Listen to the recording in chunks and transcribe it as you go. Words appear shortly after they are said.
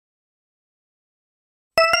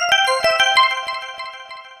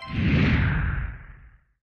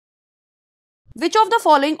Which of the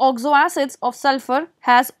following oxoacids of sulfur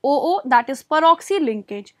has OO, that is peroxy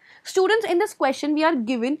linkage? Students, in this question we are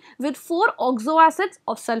given with 4 oxoacids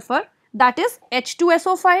of sulfur, that is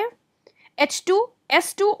H2SO5,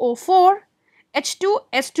 H2S2O4,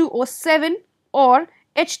 H2S2O7 or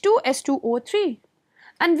H2S2O3.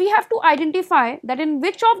 And we have to identify that in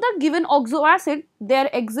which of the given oxoacid there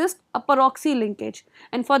exists a peroxy linkage.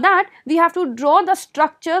 And for that, we have to draw the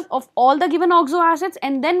structures of all the given oxoacids,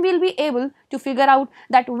 and then we'll be able to figure out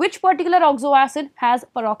that which particular oxoacid has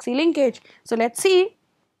peroxy linkage. So let's see.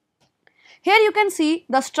 Here you can see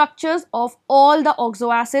the structures of all the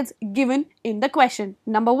oxoacids given in the question.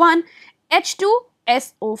 Number 1,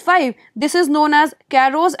 H2SO5. This is known as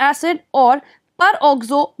Carrot's acid or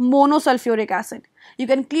peroxo monosulfuric acid. You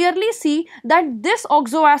can clearly see that this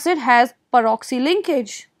oxoacid has peroxy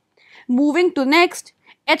linkage. Moving to next,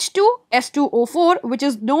 H2S2O4, which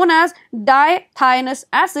is known as dithionous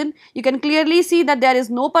acid. You can clearly see that there is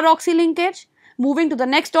no peroxy linkage. Moving to the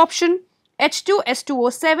next option,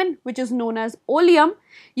 H2S2O7, which is known as oleum.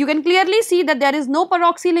 You can clearly see that there is no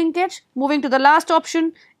peroxy linkage. Moving to the last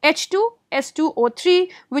option, H2S2O3,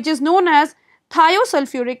 which is known as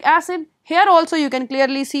thiosulfuric acid. Here also you can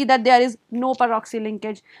clearly see that there is no peroxy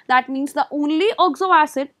linkage. That means the only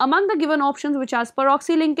oxoacid among the given options which has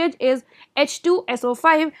peroxy linkage is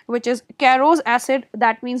H2SO5, which is Carrot's acid.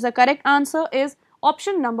 That means the correct answer is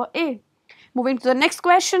option number A. Moving to the next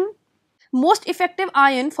question. Most effective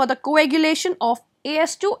ion for the coagulation of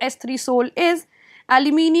As2S3 sol is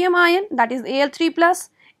aluminium ion, that is Al3+,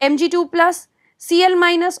 Mg2+,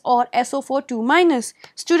 Cl- or SO4 2-.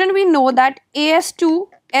 Student, we know that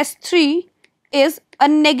As2S3 is a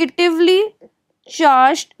negatively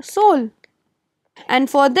charged sol, and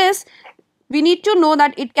for this we need to know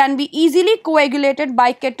that it can be easily coagulated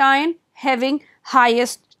by cation having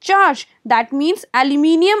highest charge. That means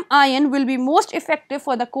aluminium ion will be most effective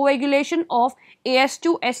for the coagulation of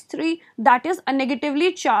As2S3, that is a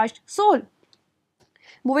negatively charged sol.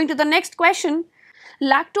 Moving to the next question.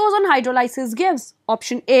 Lactose on hydrolysis gives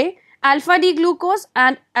option A, alpha D glucose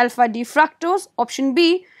and alpha D fructose, option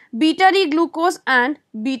B, beta D glucose and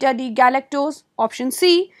beta D galactose, option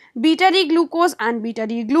C, beta D glucose and beta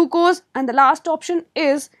D glucose, and the last option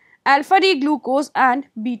is alpha D glucose and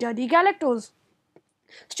beta D galactose.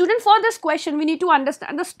 Student, for this question we need to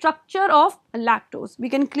understand the structure of lactose. We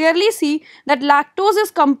can clearly see that lactose is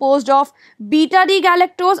composed of beta D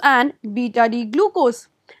galactose and beta D glucose.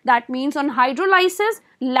 That means on hydrolysis,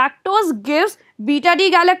 lactose gives beta D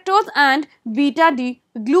galactose and beta D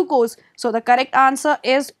glucose. So the correct answer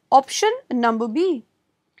is option number B.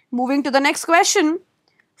 Moving to the next question.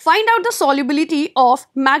 Find out the solubility of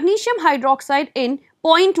magnesium hydroxide in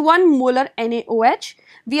 0.1 molar NaOH.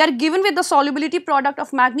 We are given with the solubility product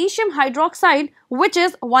of magnesium hydroxide, which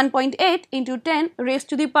is 1.8 into 10 raised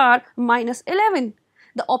to the power minus 11.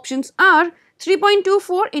 The options are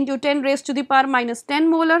 3.24 into 10 raised to the power minus 10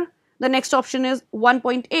 molar. The next option is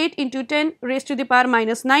 1.8 into 10 raised to the power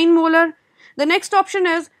minus 9 molar. The next option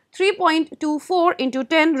is 3.24 into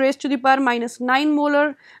 10 raised to the power minus 9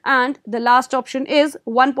 molar. And the last option is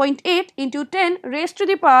 1.8 into 10 raised to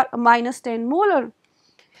the power minus 10 molar.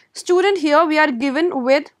 Student, here we are given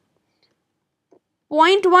with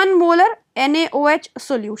 0.1 molar NaOH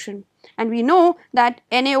solution. And we know that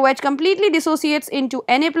NaOH completely dissociates into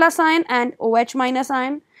Na plus ion and OH minus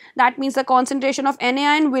ion. That means the concentration of Na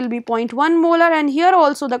ion will be 0.1 molar, and here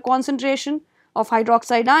also the concentration of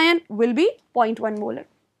hydroxide ion will be 0.1 molar.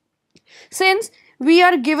 Since we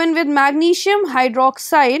are given with magnesium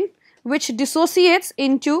hydroxide, which dissociates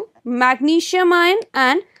into magnesium ion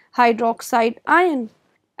and hydroxide ion.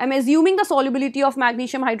 I am assuming the solubility of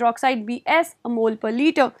magnesium hydroxide be S mole per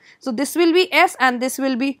liter. So this will be S and this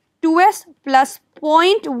will be 2S plus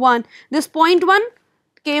 0.1. This 0.1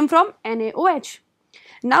 came from NaOH.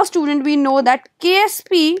 Now student, we know that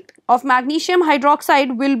Ksp of magnesium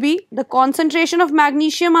hydroxide will be the concentration of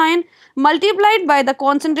magnesium ion multiplied by the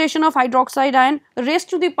concentration of hydroxide ion raised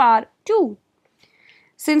to the power 2.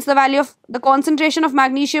 Since the value of the concentration of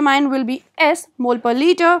magnesium ion will be S mole per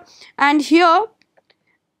liter, and here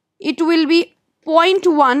it will be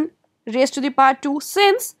 0.1 raised to the power 2,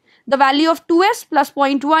 since the value of 2S plus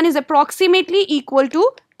 0.1 is approximately equal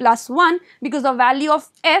to plus 1, because the value of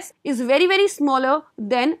S is very smaller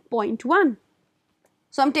than 0.1.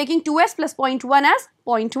 So I am taking 2S plus 0.1 as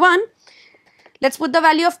 0.1. Let's put the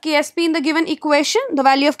value of KSP in the given equation. The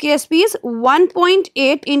value of KSP is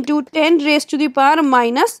 1.8 into 10 raised to the power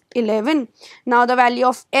minus 11. Now the value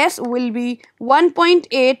of S will be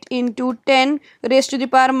 1.8 into 10 raised to the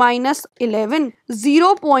power minus 11.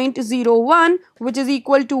 0.01, which is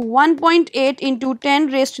equal to 1.8 into 10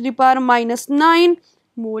 raised to the power minus 9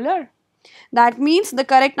 molar. That means the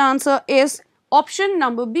correct answer is option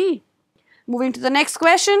number B. Moving to the next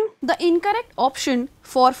question. The incorrect option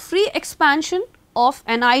for free expansion of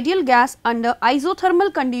an ideal gas under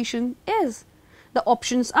isothermal condition is, the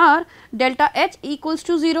options are delta H equals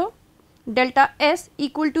to 0, delta S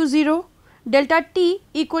equal to 0, delta T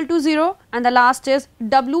equal to 0, and the last is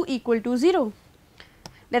W equal to 0.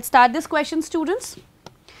 Let's start this question, students.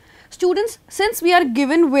 Students, since we are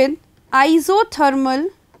given with isothermal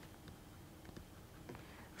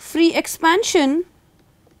free expansion,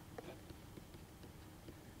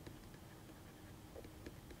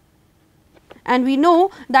 and we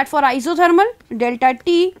know that for isothermal delta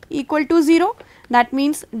T equal to 0, that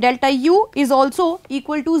means delta U is also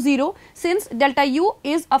equal to 0 since delta U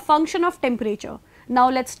is a function of temperature. Now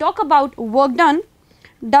let's talk about work done.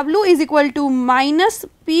 W is equal to minus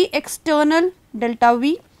P external delta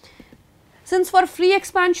V. Since for free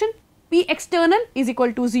expansion P external is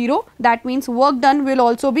equal to 0, that means work done will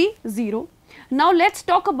also be 0. Now let's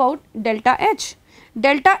talk about delta H.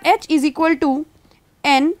 Delta H is equal to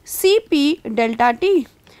NCP delta T.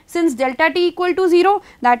 Since delta T equal to 0,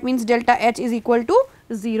 that means delta H is equal to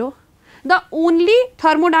 0. The only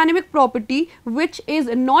thermodynamic property which is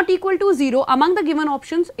not equal to 0 among the given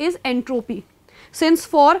options is entropy. Since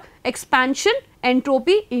for expansion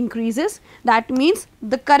entropy increases, that means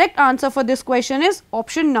the correct answer for this question is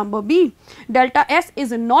option number B. Delta S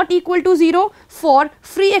is not equal to 0 for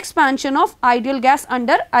free expansion of ideal gas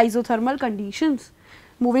under isothermal conditions.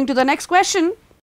 Moving to the next question.